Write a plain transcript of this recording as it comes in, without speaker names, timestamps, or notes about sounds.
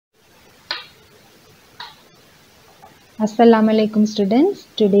Assalamu alaikum students.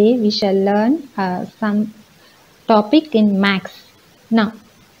 Today we shall learn some topic in maths. Now,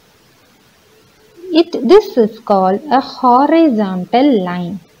 this is called a horizontal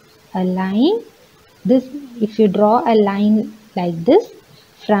line. A line, this if you draw a line like this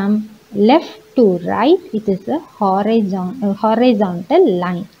from left to right, it is a horizontal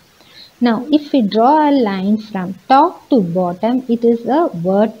line. Now, if we draw a line from top to bottom, it is a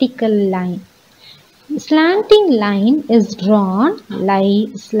vertical line. Slanting line is drawn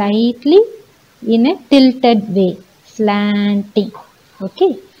slightly in a tilted way. Slanting.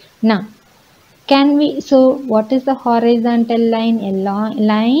 Okay. Now, what is the horizontal line? A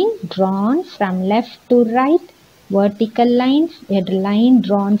line drawn from left to right. Vertical line, a line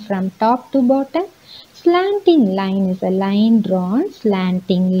drawn from top to bottom. Slanting line is a line drawn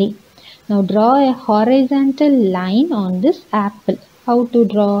slantingly. Now draw a horizontal line on this apple. How to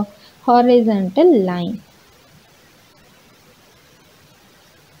draw horizontal line?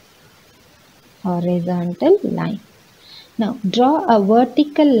 Horizontal line. Now draw a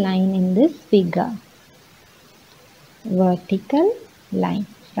vertical line in this figure. Vertical line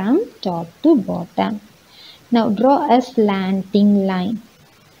from top to bottom. Now draw a slanting line.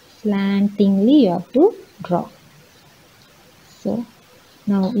 Slantingly you have to draw. So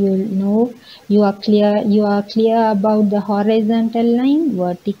now you know you are clear about the horizontal line,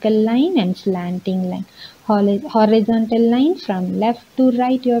 vertical line and slanting line. Horizontal line from left to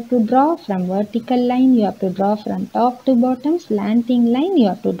right you have to draw, from vertical line you have to draw from top to bottom, slanting line you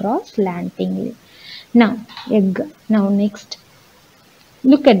have to draw slantingly. Now next,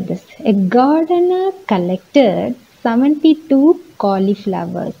 look at this. A gardener collected 72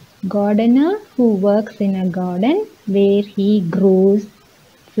 cauliflowers. Gardener who works in a garden where he grows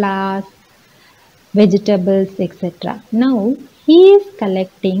flowers, vegetables, etc. Now he is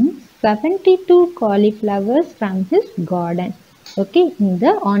collecting 72 cauliflowers from his garden. Okay,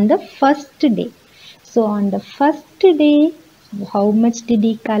 on the first day. So on the first day, how much did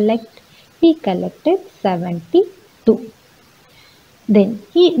he collect? He collected 72. Then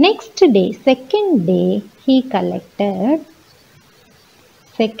next day, second day, he collected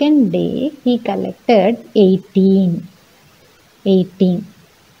 18. 18.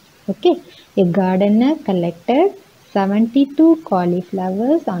 Okay, a gardener collected 72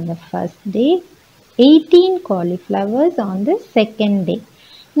 cauliflowers on the first day, 18 cauliflowers on the second day.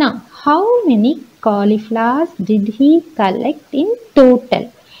 Now, how many cauliflowers did he collect in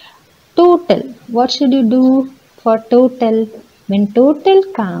total? Total. What should you do for total? When total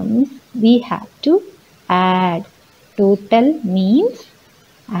comes, we have to add. Total means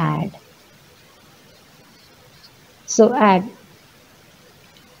add. So add.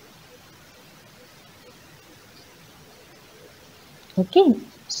 Okay.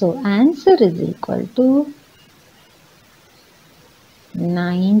 So answer is equal to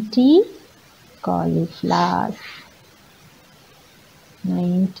 90 cauliflowers.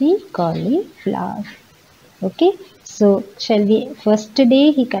 90 cauliflowers. Okay. So shall we, first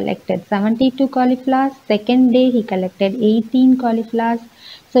day he collected 72 cauliflowers, second day he collected 18 cauliflowers.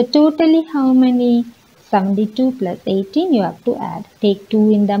 So totally how many? 72 plus 18 you have to add. Take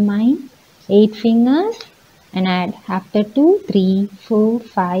 2 in the mind, 8 fingers and add. After 2, 3, 4,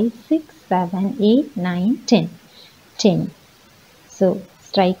 5, 6, 7, 8, 9, 10. 10. So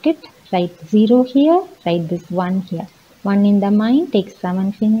strike it, write 0 here, write this 1 here. 1 in the mind, take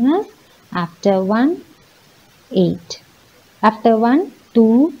 7 fingers. After 1, 8. After 1,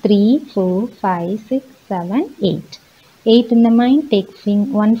 2, 3, 4, 5, 6, 7, 8. 8 in the mind, take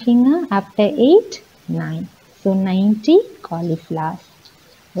 1 finger. After 8, 9. So 90 cauliflowers.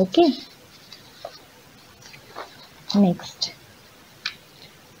 Okay. Next.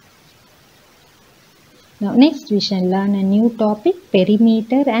 Now next we shall learn a new topic,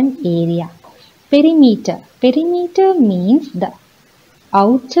 perimeter and area. Perimeter. Perimeter means the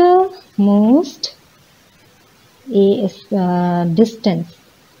outermost distance.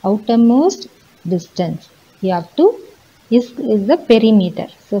 Outermost distance. You have to is the perimeter.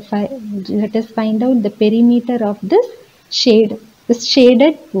 So let us find out the perimeter of this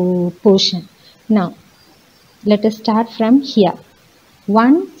shaded portion. Now let us start from here.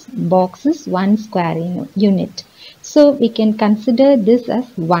 One box is 1 square unit. So we can consider this as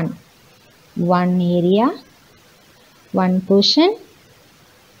 1. 1 area, 1 portion,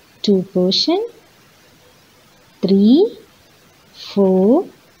 2 portion, 3, 4,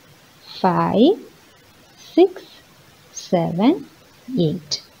 5, 6, 7,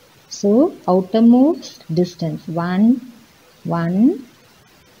 8. So outermost distance 1, 1,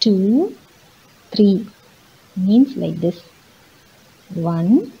 2, 3 means like this.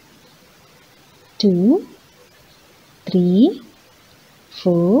 1, 2, 3,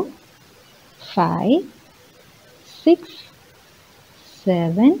 4, 5, 6,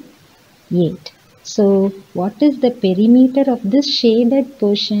 7, 8. So what is the perimeter of this shaded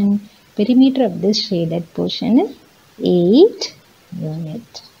portion? Perimeter of this shaded portion is 8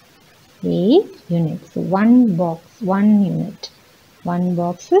 unit. 8 units. So one box, 1 unit. One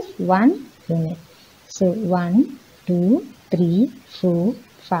box is 1 unit. So 1, 2, 3, 4,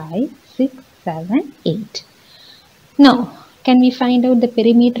 5, 6, 7, 8. Now, can we find out the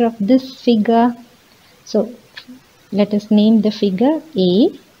perimeter of this figure? So, let us name the figure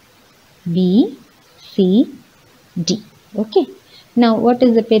A, B, C, D. Okay. Now, what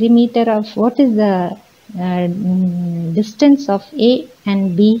is the perimeter of, what is the distance of A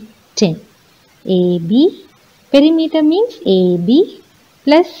and B? 10. AB, perimeter means AB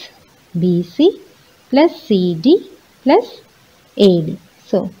plus BC plus CD plus AD.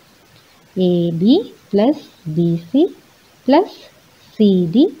 So, AB plus BC plus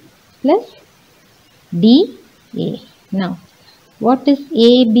CD plus DA. Now, what is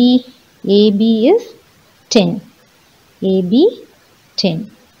AB? AB is 10. AB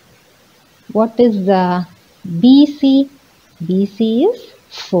 10. What is the BC? BC is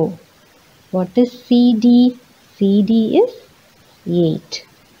 4. What is CD? CD is 8.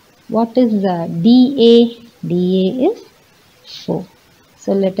 What is the DA? DA is 4.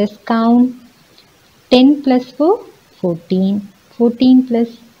 So let us count. 10 plus 4, 14. 14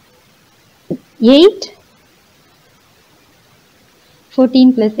 plus 8.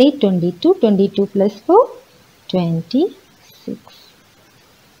 14 plus 8, 22. 22 plus 4, 26.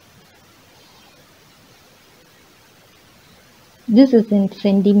 This is in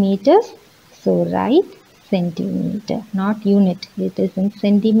centimeters. So write centimeter, not unit. It is in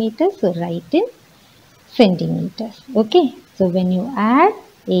centimeters. So write in centimeters. Okay. So when you add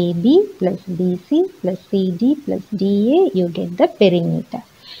AB plus BC plus CD plus DA, you get the perimeter.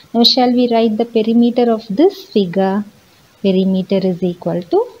 Now shall we write the perimeter of this figure? Perimeter is equal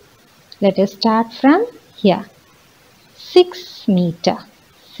to, let us start from here. 6 meter.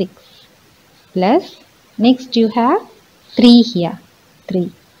 6 plus, next you have 3 here.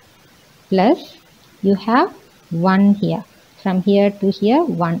 3 plus you have 1 here. From here to here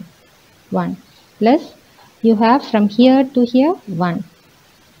 1. 1 plus you have from here to here 1.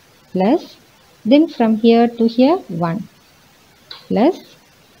 Plus then from here to here 1. Plus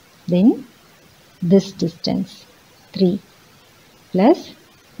then this distance 3. Plus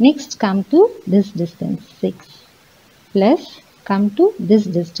next come to this distance 6. Plus come to this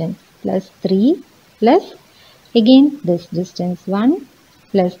distance plus 3. Plus again this distance 1.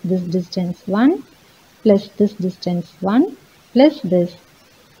 Plus this distance 1. Plus this distance 1. Plus this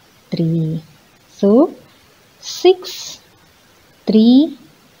 3. So 6, 3,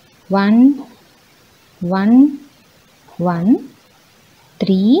 1, 1, 1,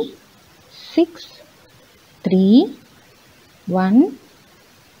 3, 6, 3, 1,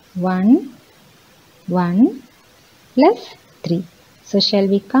 1, 1 plus 3. So shall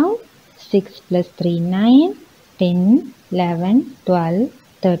we count? 6 plus 3, 9, 10, 11, 12,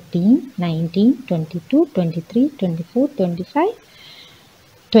 13, 19, 22, 23, 24, 25,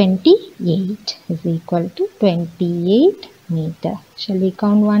 28 is equal to 28 meter. Shall we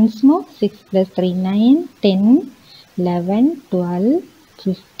count once more? 6 plus 3, 9, 10, 11, 12,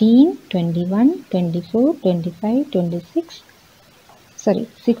 15, 21, 24, 25, 26. Sorry,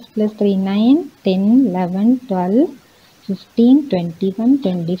 6 plus 3, 9, 10, 11, 12, 15, 21,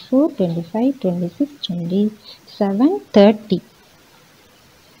 24, 25, 26, 27, 30.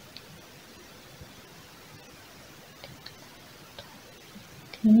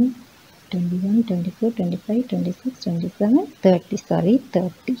 21, 24, 25, 26, 27, 30. Sorry,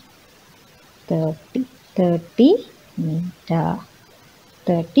 30. 30. 30 meter.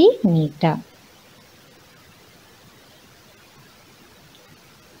 30 meter.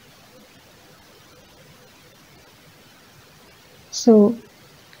 So,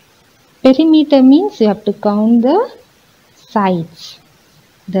 perimeter means you have to count the sides.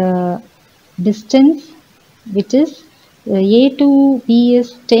 The distance which is A to B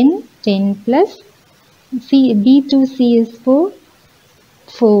is 10, 10 plus B to C is 4,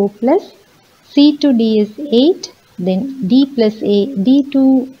 4 plus C to D is 8, then D plus A, D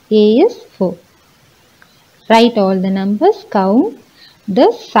to A is 4. Write all the numbers, count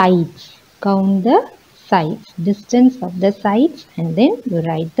the sides, count the sides, distance of the sides, and then you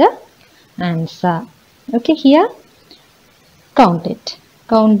write the answer. Okay, here count it,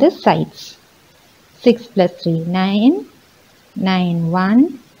 count the sides. 6 plus 3, 9, 9,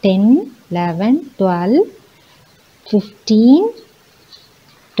 1, 10, 11, 12, 15,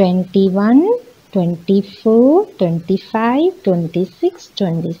 21, 24, 25, 26,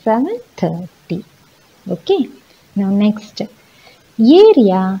 27, 30. Okay. Now next.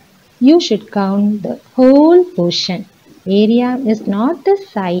 Area, you should count the whole portion. Area is not the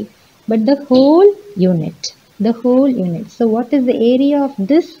side but the whole unit. The whole unit. So what is the area of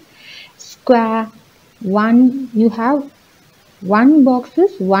this square? One, you have one box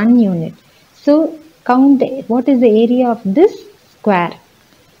is 1 unit. So count what is the area of this square.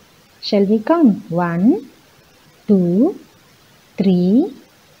 Shall we count? 1, 2, 3,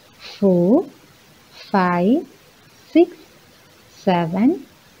 4, 5, 6, 7,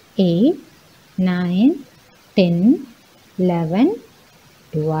 8, 9, 10, 11,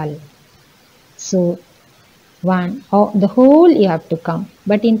 12. So the whole you have to count.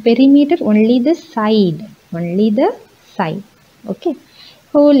 But in perimeter only the side. Only the side. Okay.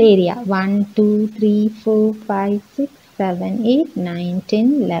 Whole area 1, 2, 3, 4, 5, 6, 7, 8, 9,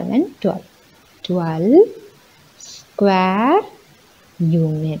 10, 11, 12. 12 square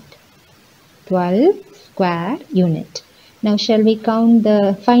unit. 12 square unit. Now shall we find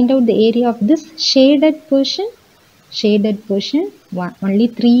out the area of this shaded portion? Shaded portion, only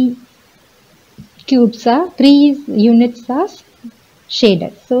 3 units are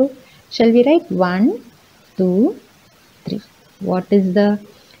shaded. So shall we write 1, 2, 3. What is the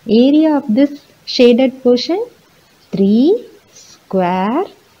area of this shaded portion? 3 square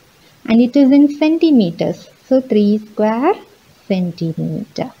and it is in centimeters. So 3 square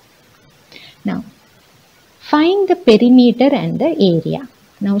centimeter. Now find the perimeter and the area.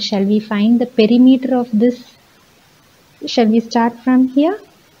 Now shall we find the perimeter of this? Shall we start from here?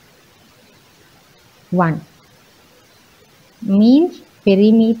 1 means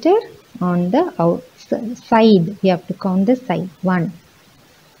perimeter on the outside. We have to count the side. 1,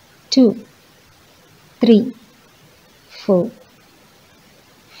 2, 3, 4,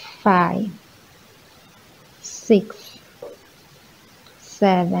 5, 6,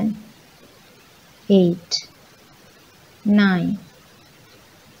 7, 8, 9,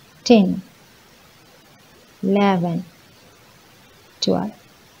 10, 11, 12.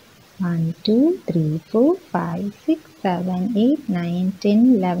 1, 2, 3, 4, 5, 6, 7, 8, 9,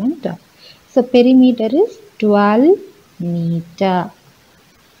 10, 11, 12. So perimeter is 12 meter.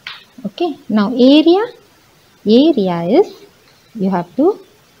 Okay. Now area. Area is, you have to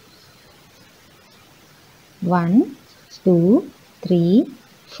 1, 2, 3,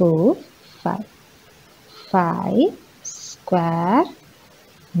 4, 5. 5 square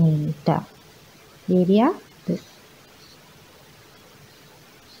meter. Area this.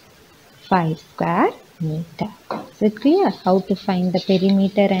 5 square meter. Is it clear how to find the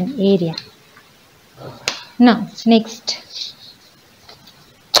perimeter and area? Now next,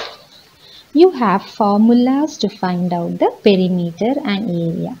 you have formulas to find out the perimeter and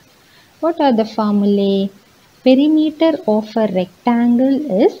area. What are the formulae? Perimeter of a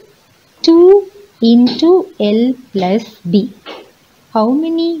rectangle is 2 into L plus B. How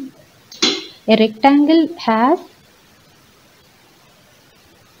many? A rectangle has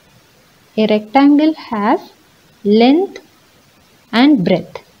length and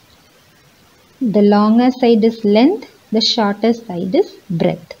breadth. The longer side is length, the shorter side is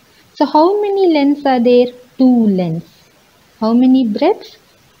breadth. So how many lengths are there? 2 lengths. How many breadths?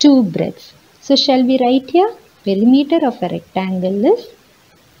 2 breadths. So shall we write here? Perimeter of a rectangle is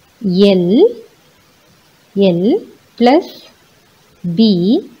L plus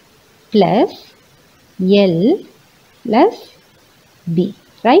B plus L plus B.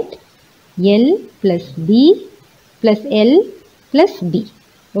 Right? L plus B plus L plus B.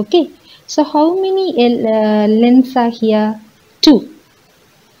 Okay. So how many lengths are here? 2.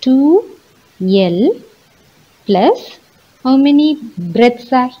 2L plus how many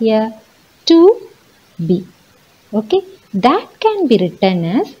breadths are here? 2B. Okay. That can be written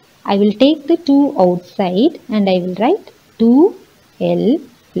as, I will take the 2 outside and I will write 2L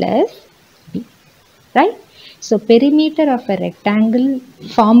plus B. Right? So perimeter of a rectangle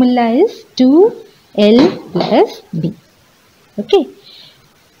formula is 2L plus B. Okay.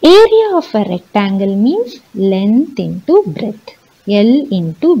 Area of a rectangle means length into breadth. L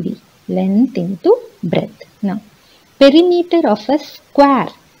into B. Length into breadth. Now, perimeter of a square.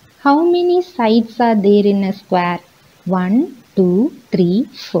 How many sides are there in a square? 1, 2, 3,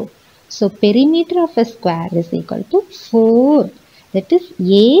 4. So, perimeter of a square is equal to 4. That is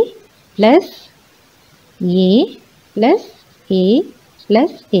A plus A plus A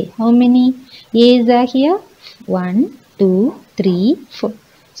plus A. How many A's are here? 1, 2, 3, 4.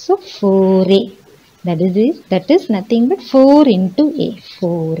 So 4A. That is nothing but 4 into A.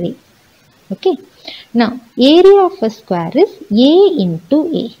 4A. Okay. Now area of a square is A into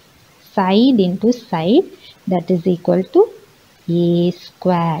A. side into side, that is equal to A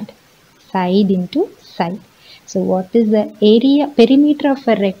squared. Side into side. So what is the perimeter of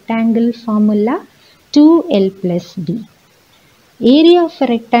a rectangle formula? 2L plus B. Area of a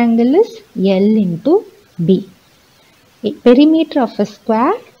rectangle is L into B. Perimeter of a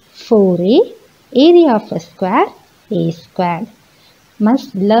square 4A. Area of a square A squared.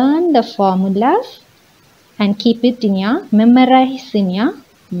 Must learn the formulas and keep it in your, memorize in your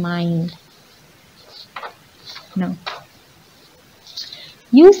mind. Now,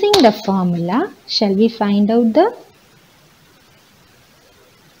 using the formula, shall we find out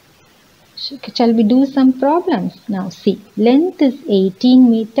shall we do some problems? Now see, length is 18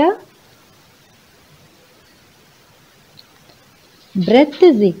 meter, breadth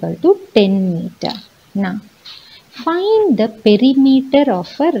is equal to 10 meter. Now, find the perimeter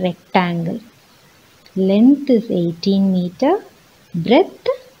of a rectangle. Length is 18 meter, breadth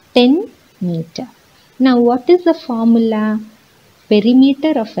 10 meter. Now what is the formula?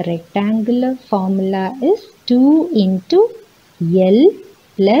 Perimeter of a rectangular formula is 2 into L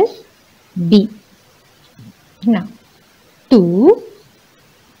plus B. Now 2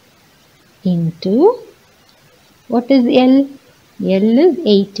 into, what is L? L is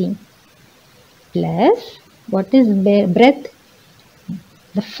 18 plus, what is breadth?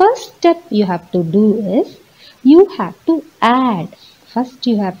 The first step you have to do is, you have to add. First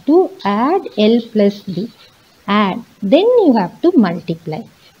you have to add L plus B. Add. Then you have to multiply.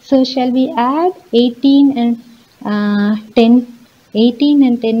 So shall we add 18 and 10? 18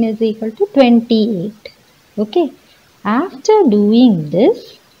 and 10 is equal to 28. Okay. After doing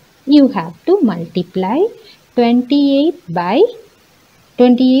this, you have to multiply 28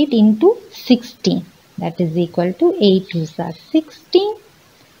 into 16. That is equal to 8 2s are 16.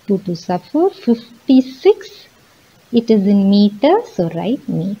 2 2s are 4, 56. It is in meter, so write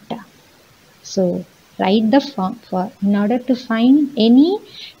meter. So write the form in order to find any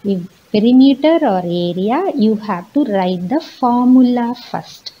perimeter or area, you have to write the formula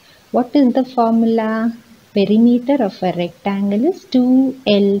first. What is the formula? Perimeter of a rectangle is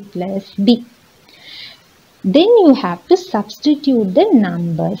 2L plus B. Then you have to substitute the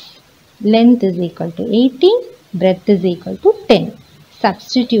numbers. Length is equal to 18, breadth is equal to 10.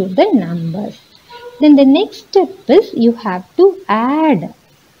 Substitute the numbers. Then the next step is, you have to add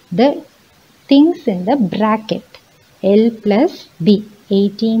the things in the bracket. L plus B,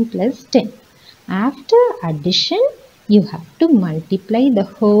 18 plus 10. After addition, you have to multiply the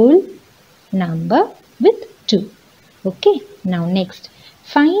whole number with 2. Okay. Now next,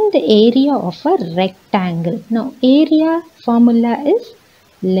 find the area of a rectangle. Now area formula is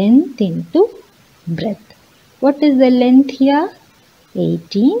length into breadth. What is the length here?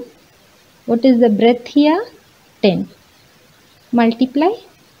 18. What is the breadth here? 10. Multiply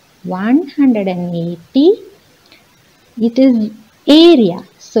 180. It is area.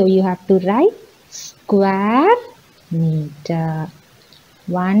 So you have to write square meter.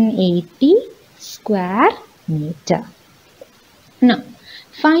 180 square meter. Now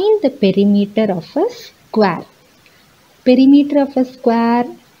find the perimeter of a square. Perimeter of a square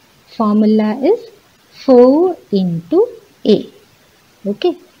formula is 4 into A.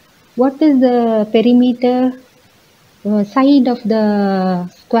 Okay. What is the perimeter? Side of the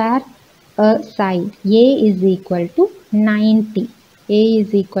square? Side. A is equal to 90. A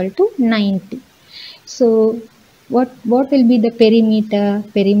is equal to 90. So what will be the perimeter?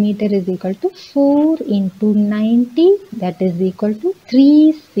 Perimeter is equal to 4 into 90. That is equal to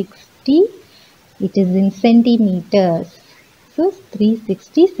 360. It is in centimeters. So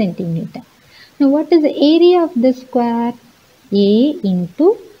 360 centimeter. Now what is the area of the square? A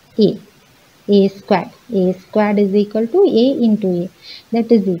into A. A squared. A squared is equal to A into A.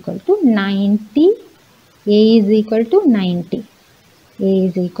 That is equal to 90. A is equal to 90. A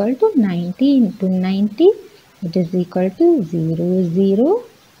is equal to 90 into 90. It is equal to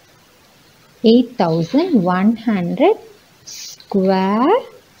 8,100 square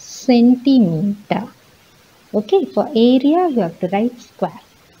centimeter. Okay, for area you have to write square.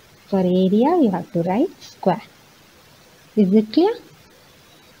 For area you have to write square. Is it clear?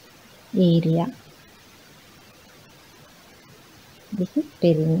 Area. This is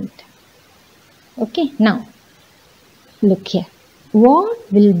perimeter. Okay, now look here.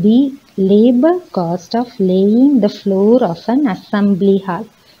 What will be labor cost of laying the floor of an assembly hall?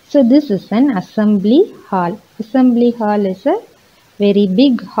 So this is an assembly hall. Assembly hall is a very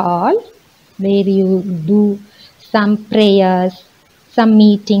big hall where you do some prayers, some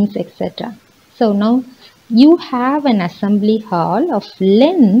meetings, etc. So now you have an assembly hall of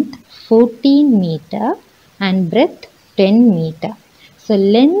length 14 meter and breadth 10 meter. So So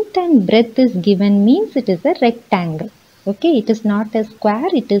length and breadth is given means it is a rectangle. Okay, it is not a square,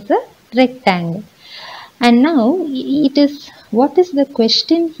 it is a rectangle. And now it is, what is the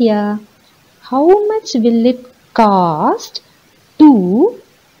question here? How much will it cost to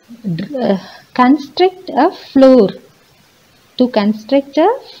construct a floor? To construct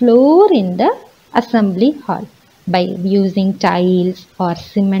a floor in the assembly hall by using tiles or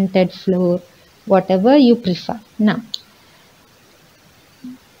cemented floor, whatever you prefer. Now,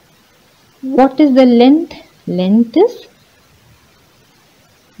 what is the length? Length is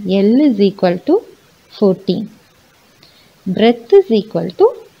L is equal to 14. Breadth is equal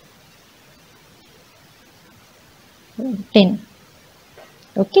to 10.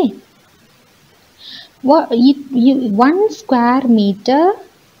 Okay. 1 square meter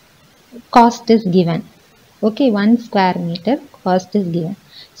cost is given. Okay, 1 square meter cost is given.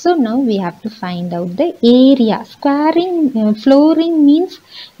 So now we have to find out the area. Flooring means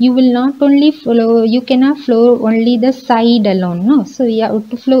you will not only floor, you cannot floor only the side alone. No, so you have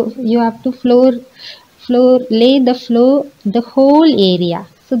to lay the whole area.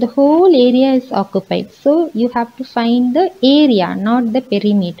 So the whole area is occupied. So you have to find the area, not the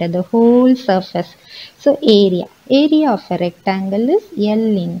perimeter, the whole surface. So area of a rectangle is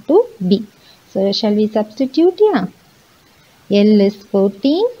L into B. So shall we substitute here? L is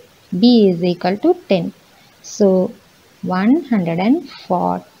 14, B is equal to 10. So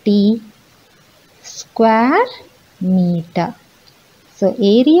 140 square meter. So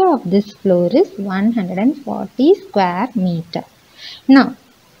area of this floor is 140 square meter. Now,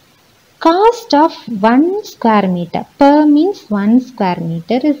 cost of 1 square meter, per means 1 square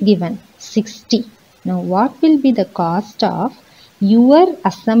meter is given 60. Now what will be the cost of your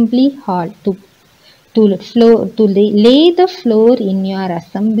assembly hall to lay the floor in your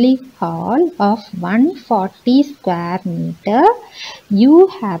assembly hall of 140 square meter? You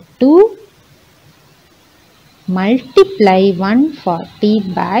have to multiply 140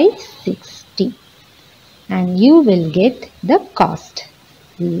 by 60 and you will get the cost.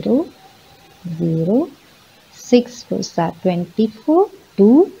 0, 0, 6 4s are 24,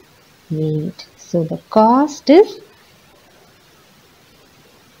 2, 8. So the cost is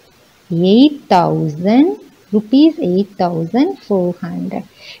 8,000 rupees, 8,400.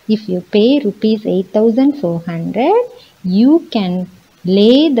 If you pay rupees 8,400, you can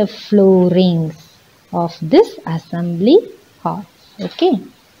lay the floorings of this assembly hall. Okay.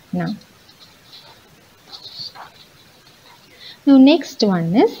 Now next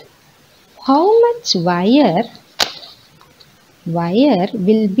one is, how much wire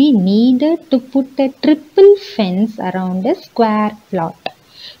will be needed to put a triple fence around a square plot?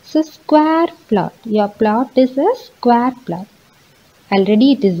 So square plot, your plot is a square plot.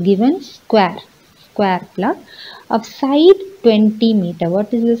 Already it is given square plot of side 20 meter.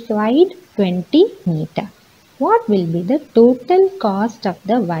 What is the side? 20 meter. What will be the total cost of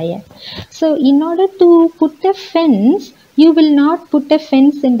the wire? So in order to put a fence, you will not put a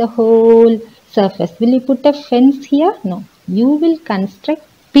fence in the whole surface. Will you put a fence here? No. You will construct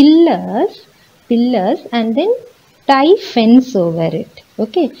pillars and then tie fence over it.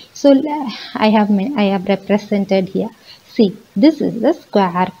 Okay. So I have represented here. See, this is the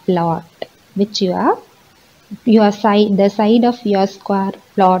square plot which the side of your square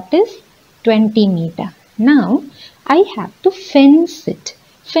plot is 20 meter. Now I have to fence it.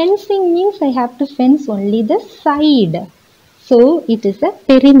 Fencing means I have to fence only the side. So it is a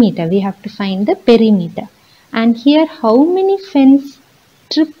perimeter. We have to find the perimeter. And here how many fence?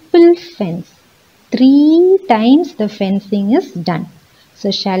 Triple fence. 3 times the fencing is done.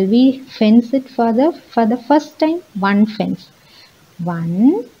 So shall we fence it for the first time? 1 fence.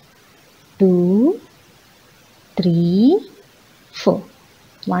 1, 2, 3, 4.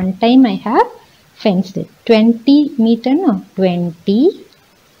 1 time I have fenced it. 20 meter, no? 20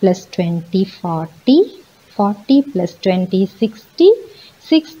 plus 20, 40. 40 plus 20, 60.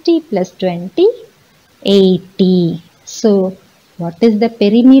 60 plus 20, 80. So what is the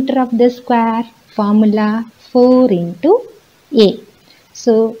perimeter of the square? Formula 4 into A.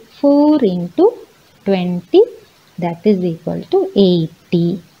 So 4 into 20, that is equal to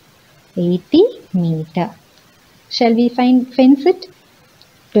 80. 80 meter. Shall we fence it?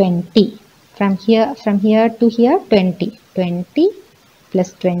 20. From here to here, 20. 20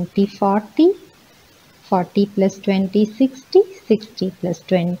 plus 20, 40. 40 plus 20, 60. 60 plus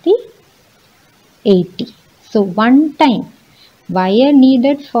 20, 80. So 1 time wire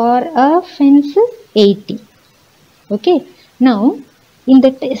needed for a fence is 80. Okay. Now in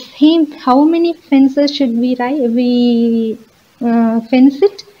the same, how many fences should we fence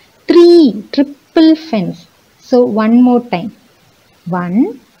it? 3. Triple fence. So 1 more time.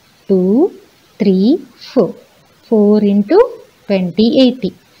 1, 2, 3, 4. 4 into 20,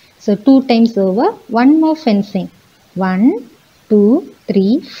 80. So 2 times over, 1 more fencing. 1, 2,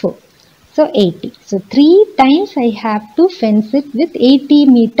 3, 4. So 80. So 3 times I have to fence it with 80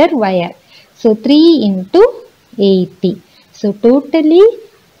 meter wire. So 3 into 80. So totally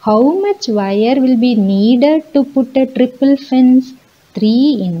how much wire will be needed to put a triple fence?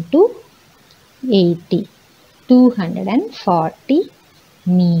 3 into 80. 240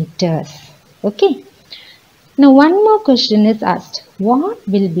 meters. Okay. Now one more question is asked. What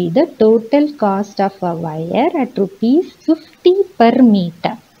will be the total cost of a wire at rupees 50 per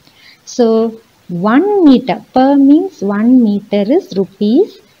meter? So 1 meter per means 1 meter is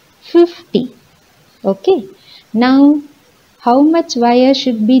rupees 50. Okay. Now how much wire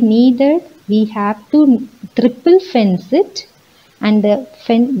should be needed? We have to triple fence it, and the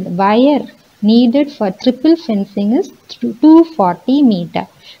wire needed for triple fencing is 240 meter.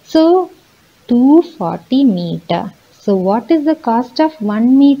 So 240 meter. So what is the cost of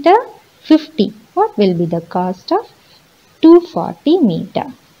 1 meter? 50. What will be the cost of 240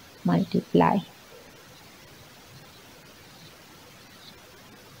 meter? Multiply.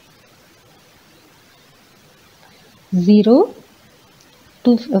 0,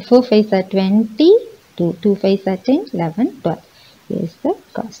 4 5s are 20, 2 5s are 10, 11, 12. Here's the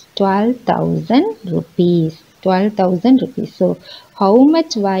cost. 12,000 rupees. 12,000 rupees. So, how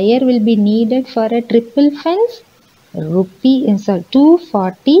much wire will be needed for a triple fence?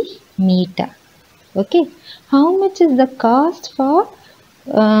 240 meter. Okay. How much is the cost for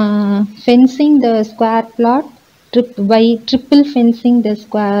fencing the square plot? By triple fencing the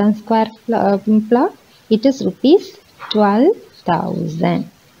square plot, it is rupees 12,000.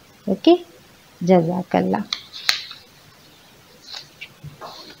 Okay. Jazakallah.